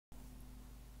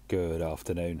Good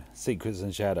afternoon. Secrets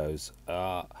and Shadows.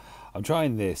 I'm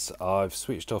trying this. I've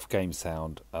switched off game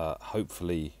sound.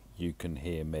 Hopefully you can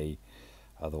hear me.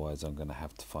 Otherwise I'm going to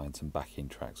have to find some backing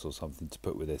tracks or something to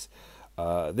put with this.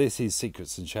 This is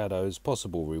Secrets and Shadows.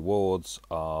 Possible rewards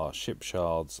are ship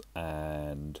shards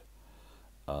and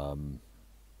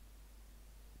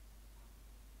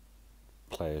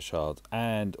player shards,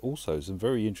 and also some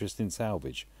very interesting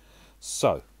salvage.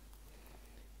 So,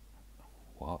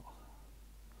 what?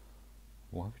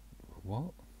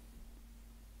 What?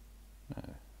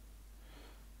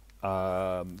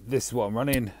 No. This is what I'm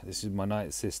running. This is my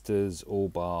Night Sisters, all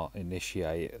bar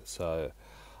Initiate. So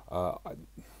I'm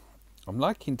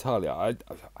liking Talia.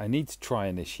 I need to try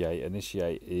Initiate.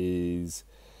 Initiate is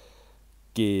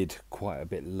geared quite a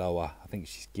bit lower. I think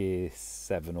she's gear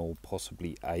 7 or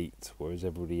possibly 8, whereas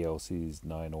everybody else is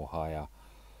 9 or higher.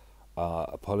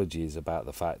 Apologies about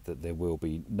the fact that there will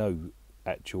be no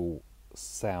actual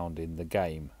sound in the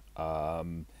game.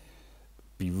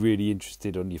 Be really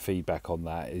interested on your feedback on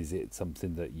that. Is it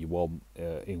something that you want,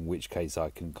 in which case I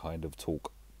can kind of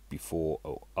talk before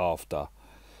or after,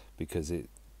 because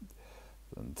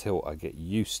until I get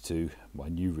used to my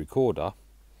new recorder,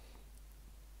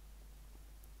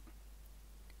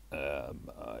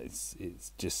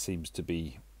 it just seems to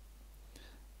be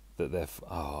that they're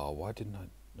why didn't I?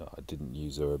 No, I didn't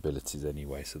use her abilities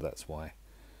anyway, so that's why.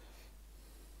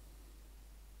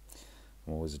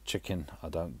 I'm always a chicken. I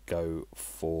don't go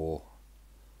for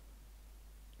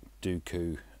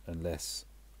Dooku unless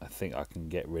I think I can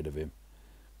get rid of him,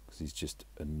 because he's just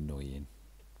annoying.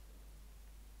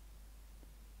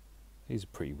 These are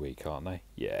pretty weak, aren't they?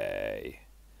 Yay.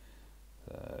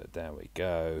 So there we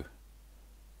go.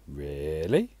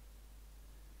 Really?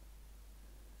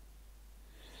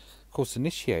 Of course,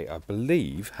 Initiate, I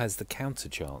believe, has the counter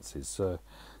chances. So,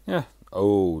 yeah.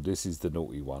 Oh, this is the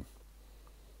naughty one.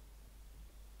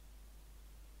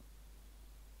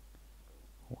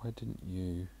 Why didn't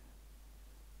you?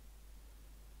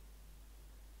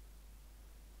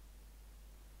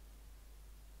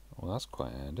 Well, that's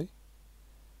quite handy.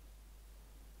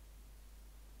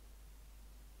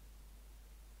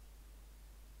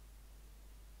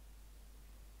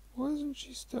 Why isn't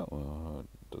she still? Oh, it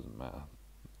doesn't matter.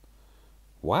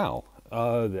 Wow.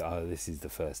 Oh, this is the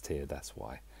first tier. That's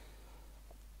why.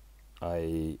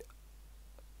 I'm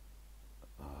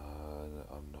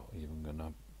not even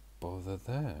gonna bother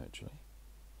there, actually.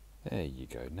 There you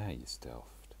go. Now you're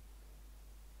stealthed.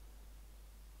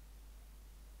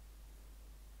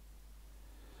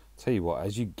 Tell you what,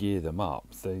 as you gear them up,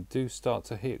 they do start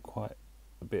to hit quite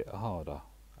a bit harder.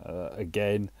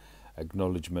 Again,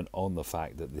 acknowledgement on the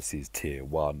fact that this is tier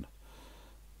 1.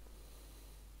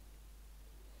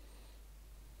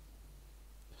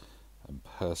 And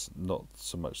not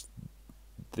so much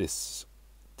this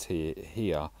tier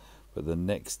here, but the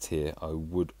next tier I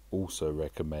would also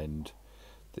recommend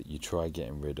that you try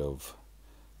getting rid of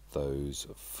those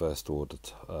first order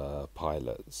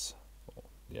pilots.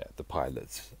 Yeah, the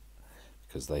pilots,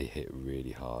 because they hit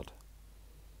really hard.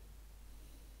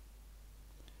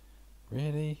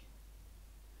 Really?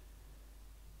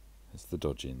 It's the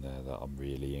dodging there that I'm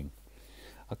reeling.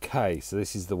 Okay, so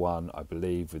this is the one, I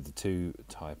believe, with the 2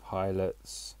 TIE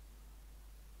pilots.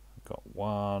 I've got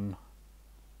one.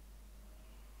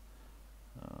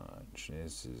 Actually,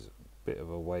 this is a bit of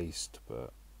a waste,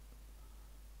 but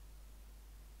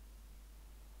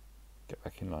get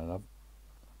back in line up.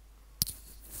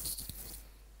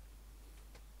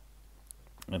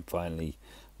 And finally,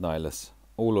 Nihilus.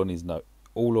 All on his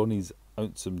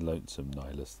lonesome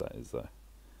Nihilus, that is, though.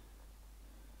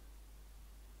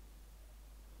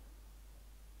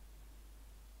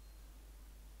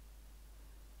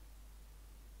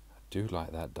 I do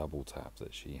like that double tap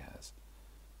that she has.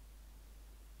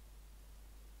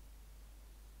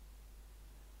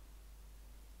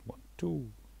 One,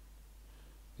 two.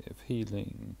 Bit of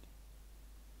healing.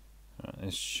 Right,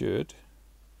 this should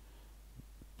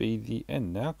be the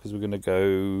end now, because we're going to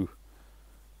go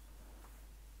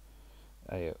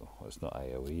well, it's not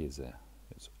AoE, is there?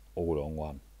 It's all on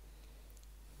one.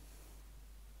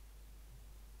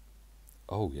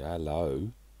 Oh yeah,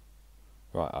 hello.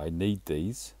 Right, I need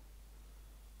these.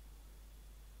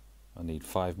 I need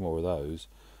 5 more of those,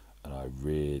 and I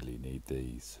really need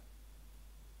these.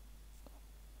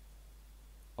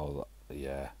 Oh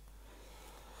yeah,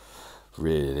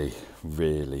 really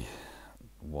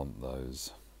want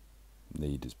those.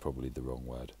 Need is probably the wrong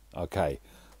word. Okay,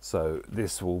 so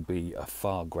this will be a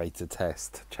far greater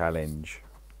test challenge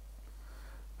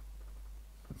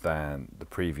than the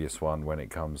previous one when it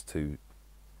comes to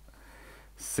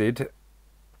Sid.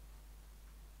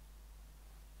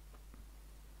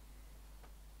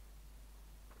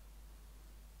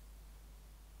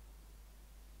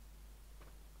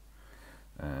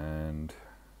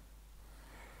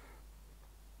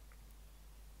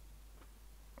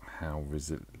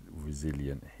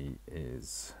 resilient he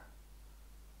is.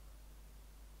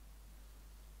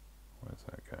 Where's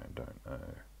that going? Don't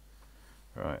know.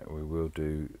 Right, we will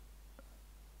do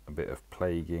a bit of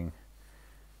plaguing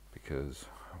because,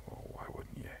 well, why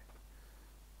wouldn't you?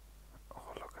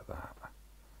 Oh, look at that.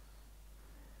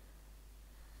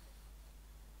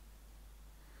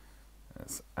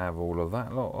 Let's have all of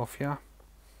that lot off here.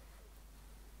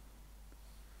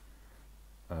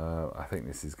 I think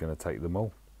this is going to take them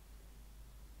all.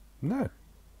 No.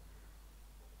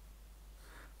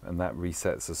 And that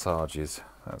resets the Sarges.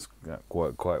 That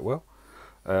worked quite well.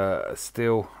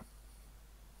 Still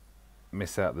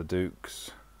miss out the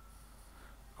Dukes.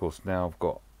 Of course, now I've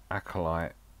got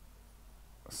Acolyte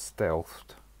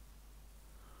stealthed.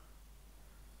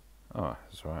 Oh,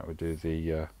 that's right. We do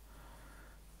the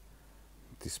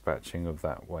dispatching of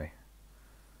that way.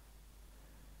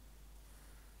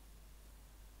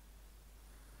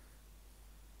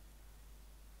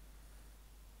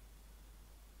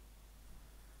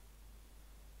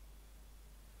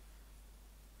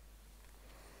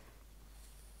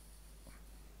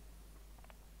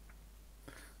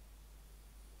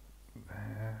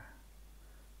 There.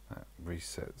 That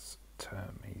resets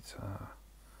turn meter.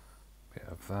 Bit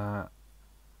of that.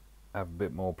 Have a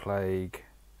bit more plague.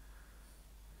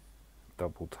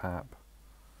 Double tap.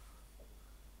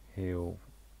 Heal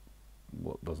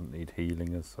what doesn't need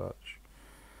healing as such.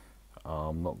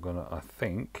 I'm not gonna, I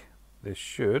think this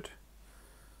should,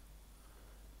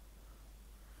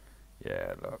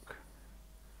 yeah, look,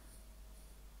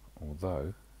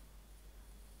 although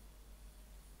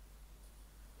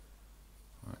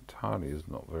Talia's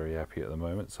not very happy at the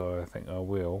moment, so I think I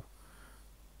will.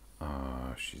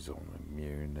 Ah, she's on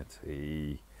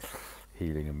immunity,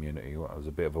 healing immunity. Well, that was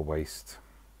a bit of a waste.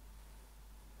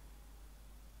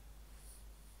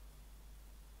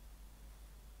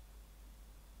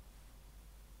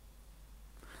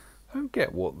 I don't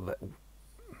get what that.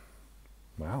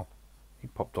 Wow, he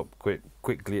popped up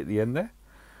quickly at the end there.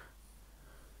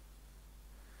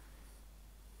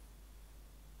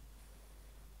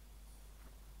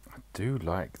 I do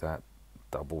like that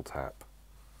double tap.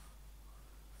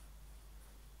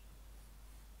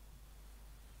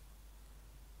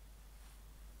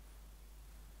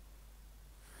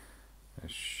 It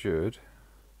should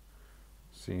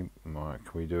see. Right,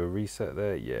 can we do a reset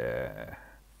there? Yeah.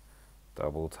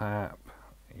 Double tap.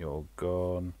 You're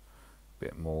gone.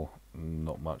 Bit more,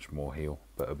 not much more heal,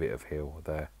 but a bit of heal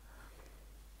there.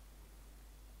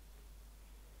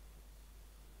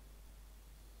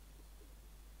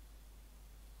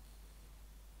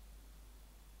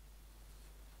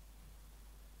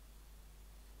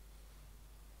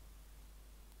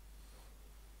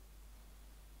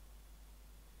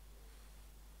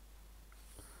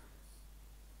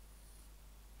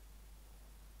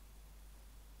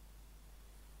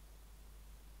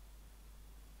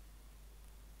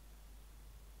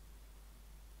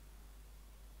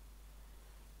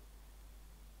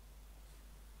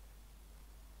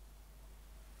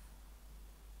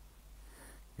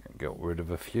 Got rid of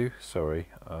a few, sorry.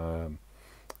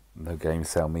 No game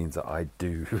sound means that I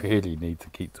do really need to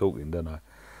keep talking, don't I?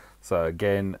 So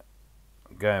again,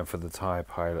 going for the TIE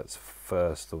pilots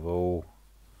first of all,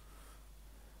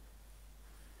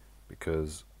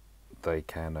 because they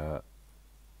can I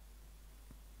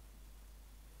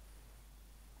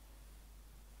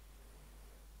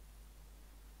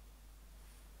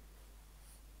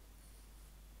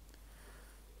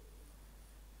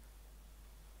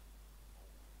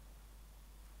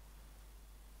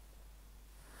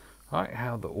like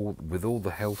how with all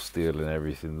the health steal and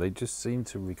everything, they just seem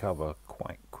to recover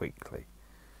quite quickly.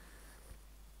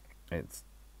 It's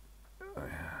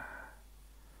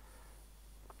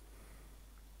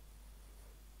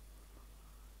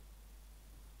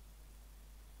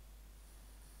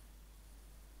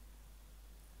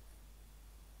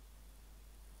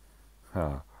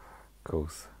of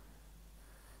course,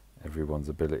 everyone's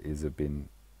abilities have been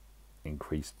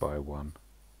increased by 1.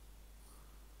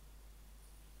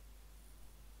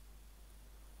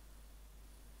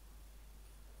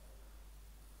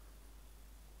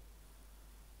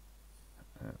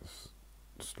 Let's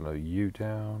slow you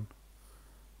down.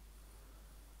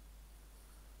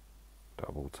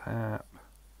 Double tap.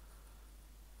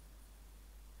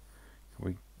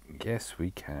 Yes,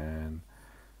 we can.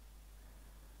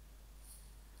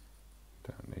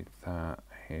 Don't need that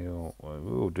heal.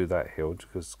 We'll do that heal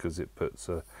because it puts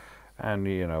a. And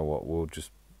you know what? We'll just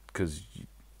because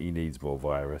he needs more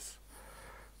virus.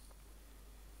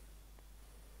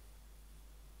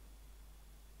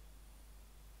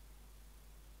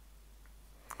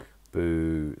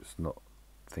 Boo! It's not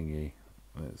thingy.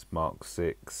 It's Mark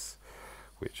 6,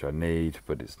 which I need,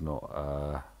 but it's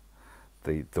not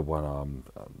the one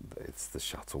it's the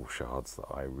shuttle shards that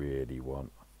I really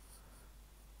want.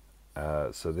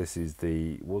 So this is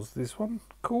what's this one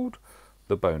called?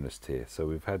 The bonus tier. So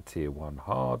we've had tier 1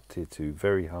 hard, tier 2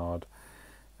 very hard,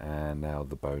 and now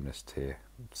the bonus tier.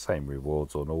 Same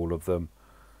rewards on all of them.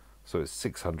 So it's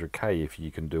 600k if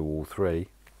you can do all 3.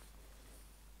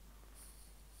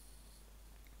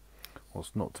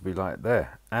 What's not to be like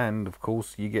there? And of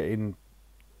course you get in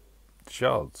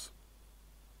shards,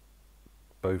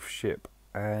 both ship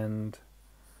and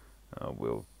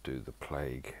we'll do the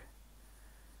plague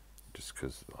just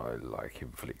because I like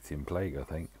inflicting plague, I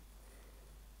think.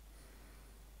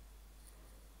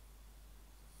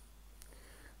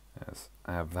 Let's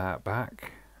have that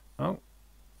back. Oh,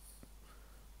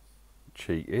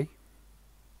 cheeky.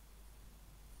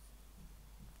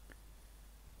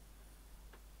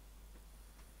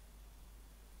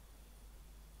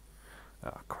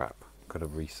 Ah, crap. Gotta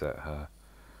reset her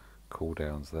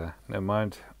cooldowns there. Never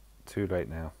mind. Too late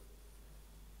now.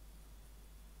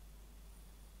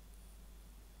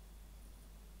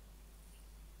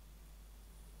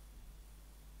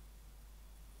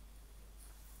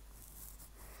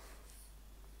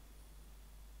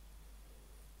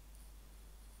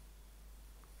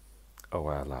 Oh,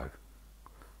 hello.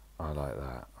 I like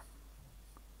that.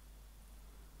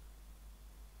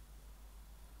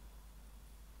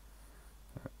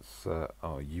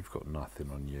 Oh, you've got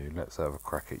nothing on you. Let's have a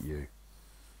crack at you.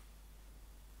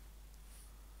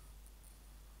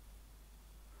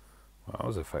 Well, that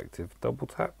was effective. Double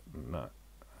tap? No.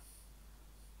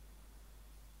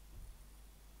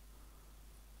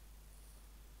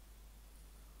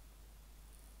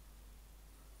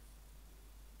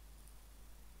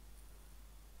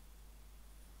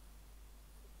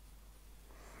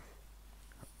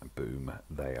 Boom,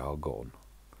 they are gone.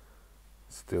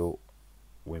 Still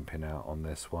wimping out on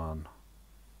this one.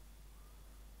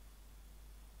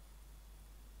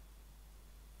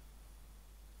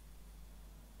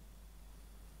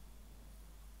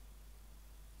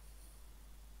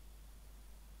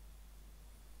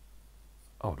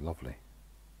 Oh, lovely.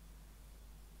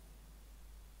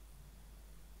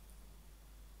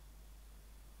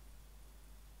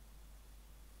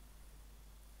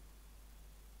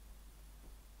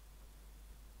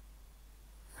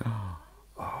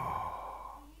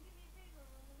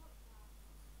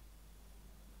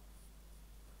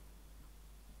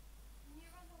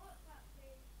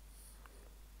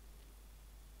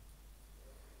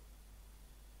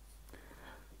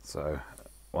 So,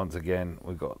 once again,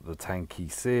 we've got the tanky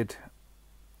Sid.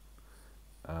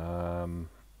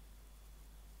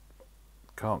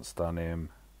 Can't stun him.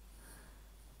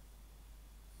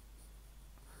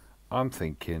 I'm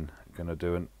thinking, gonna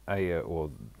do an AO,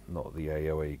 or not the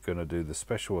AOE, gonna do the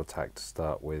special attack to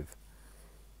start with,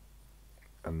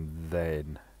 and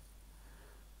then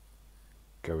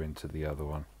go into the other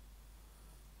one.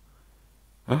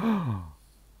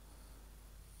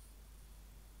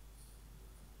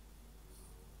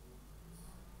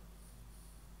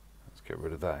 Let's get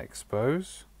rid of that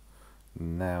expose.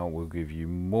 Now we'll give you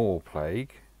more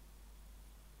plague,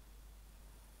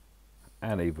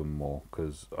 and even more,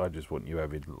 because I just want you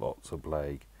having lots of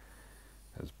plague,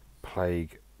 as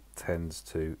plague tends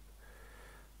to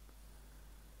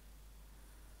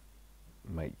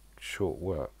make short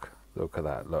work. Look at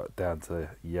that, look, down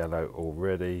to yellow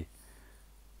already.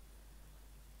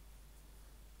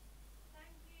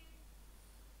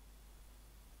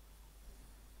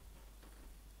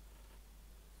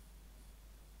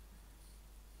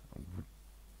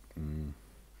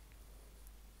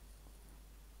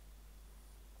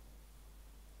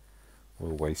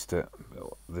 We'll waste it.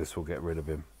 This will get rid of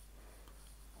him.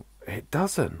 It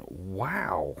doesn't.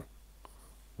 Wow.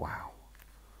 Wow.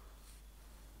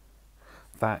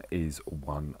 That is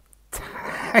one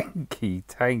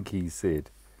tanky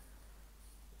Sid.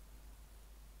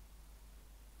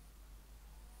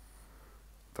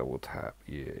 Double tap,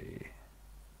 yay.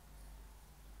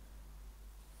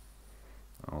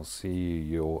 I'll see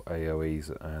your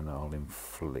AoEs and I'll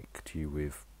inflict you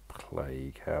with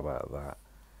plague. How about that?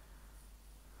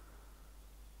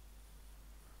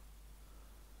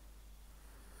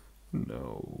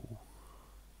 No.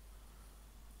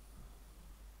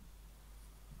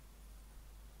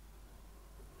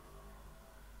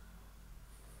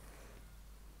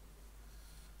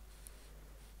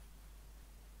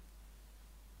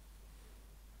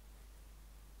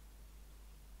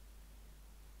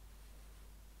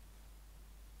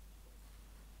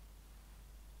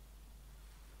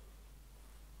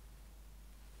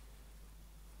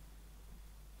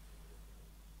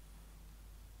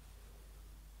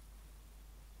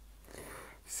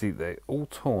 See, they're all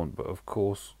torn, but of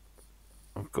course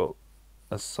I've got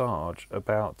a Sarge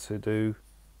about to do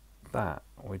that,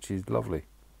 which is lovely.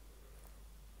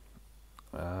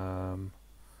 I'm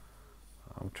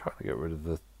trying to get rid of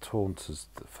the taunters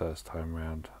the first time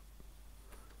round,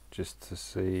 just to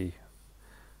see.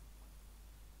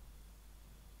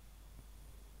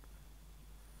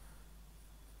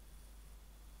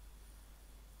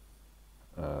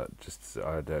 I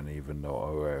don't even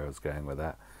know where I was going with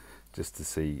that. Just to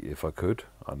see if I could.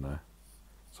 I don't know.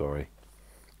 Sorry.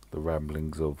 The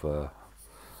ramblings of a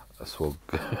swag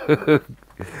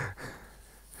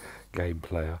game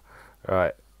player.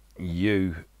 Right,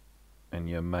 you and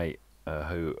your mate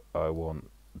who I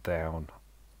want down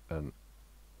and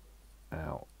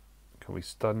out. Can we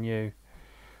stun you?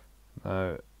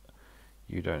 No.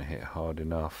 You don't hit hard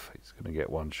enough. He's going to get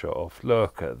one shot off.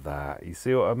 Look at that. You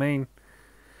see what I mean?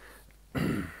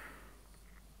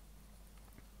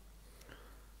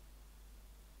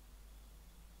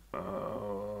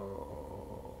 Oh.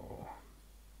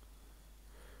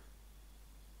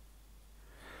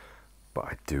 But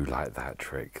I do like that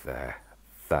trick there.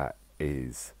 That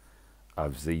is...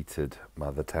 I've zeted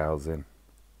Mother Towsing.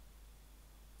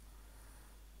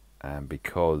 And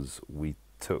because we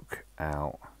took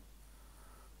out...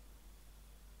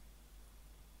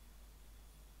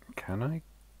 Can I?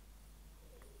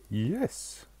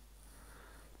 Yes.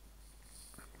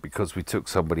 Because we took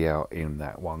somebody out in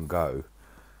that one go,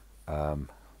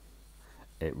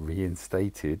 it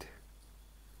reinstated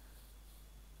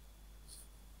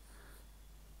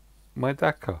my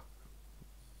Dakar.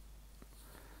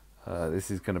 This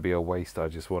is going to be a waste. I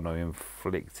just want to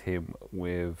inflict him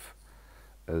with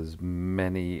as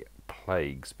many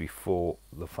plagues before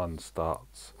the fun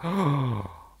starts.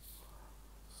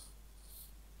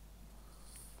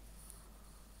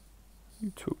 You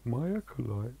took my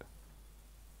Acolyte.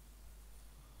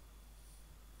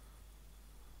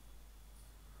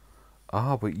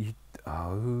 Ah, but you...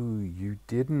 Oh, you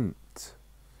didn't.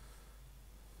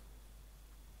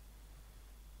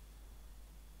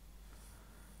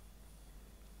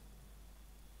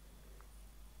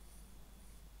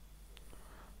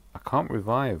 I can't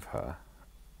revive her.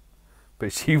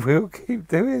 But she will keep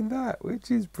doing that,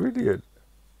 which is brilliant.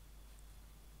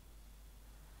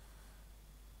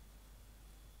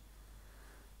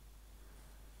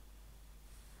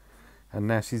 And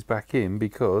now she's back in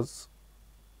because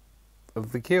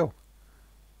of the kill.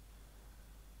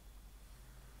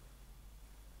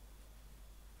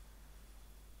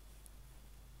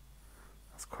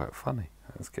 That's quite funny.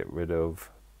 Let's get rid of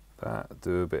that,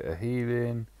 do a bit of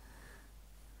healing.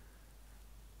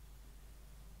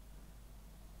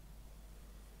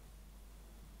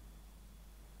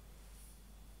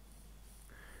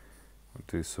 We'll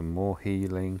do some more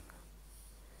healing.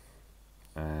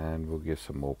 And we'll give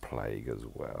some more plague as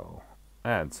well.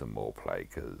 And some more plague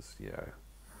because, you know.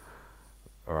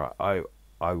 Alright,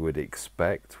 I would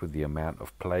expect with the amount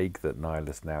of plague that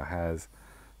Nihilus now has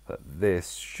that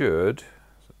this should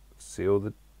seal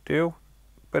the deal.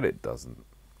 But it doesn't.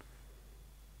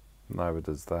 Neither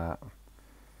does that.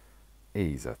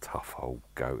 He's a tough old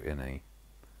goat, isn't he?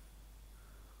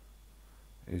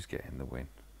 Who's getting the win?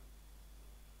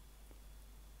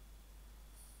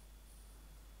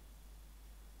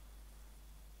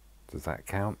 Does that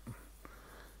count?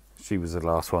 She was the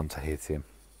last one to hit him.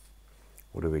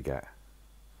 What do we get?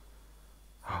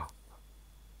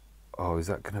 Oh, is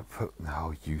that going to put...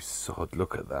 No, you sod.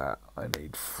 Look at that. I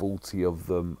need 40 of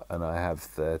them and I have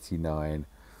 39.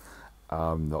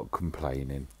 I'm not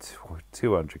complaining.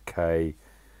 200k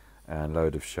and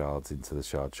load of shards into the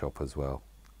shard shop as well.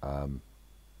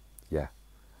 Yeah.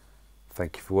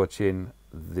 Thank you for watching.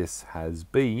 This has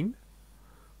been...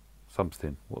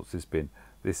 something. What's this been?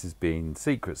 This has been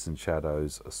Secrets and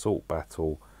Shadows Assault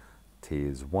Battle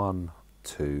Tiers 1,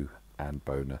 2 and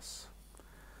bonus.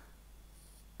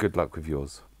 Good luck with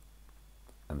yours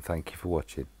and thank you for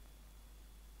watching.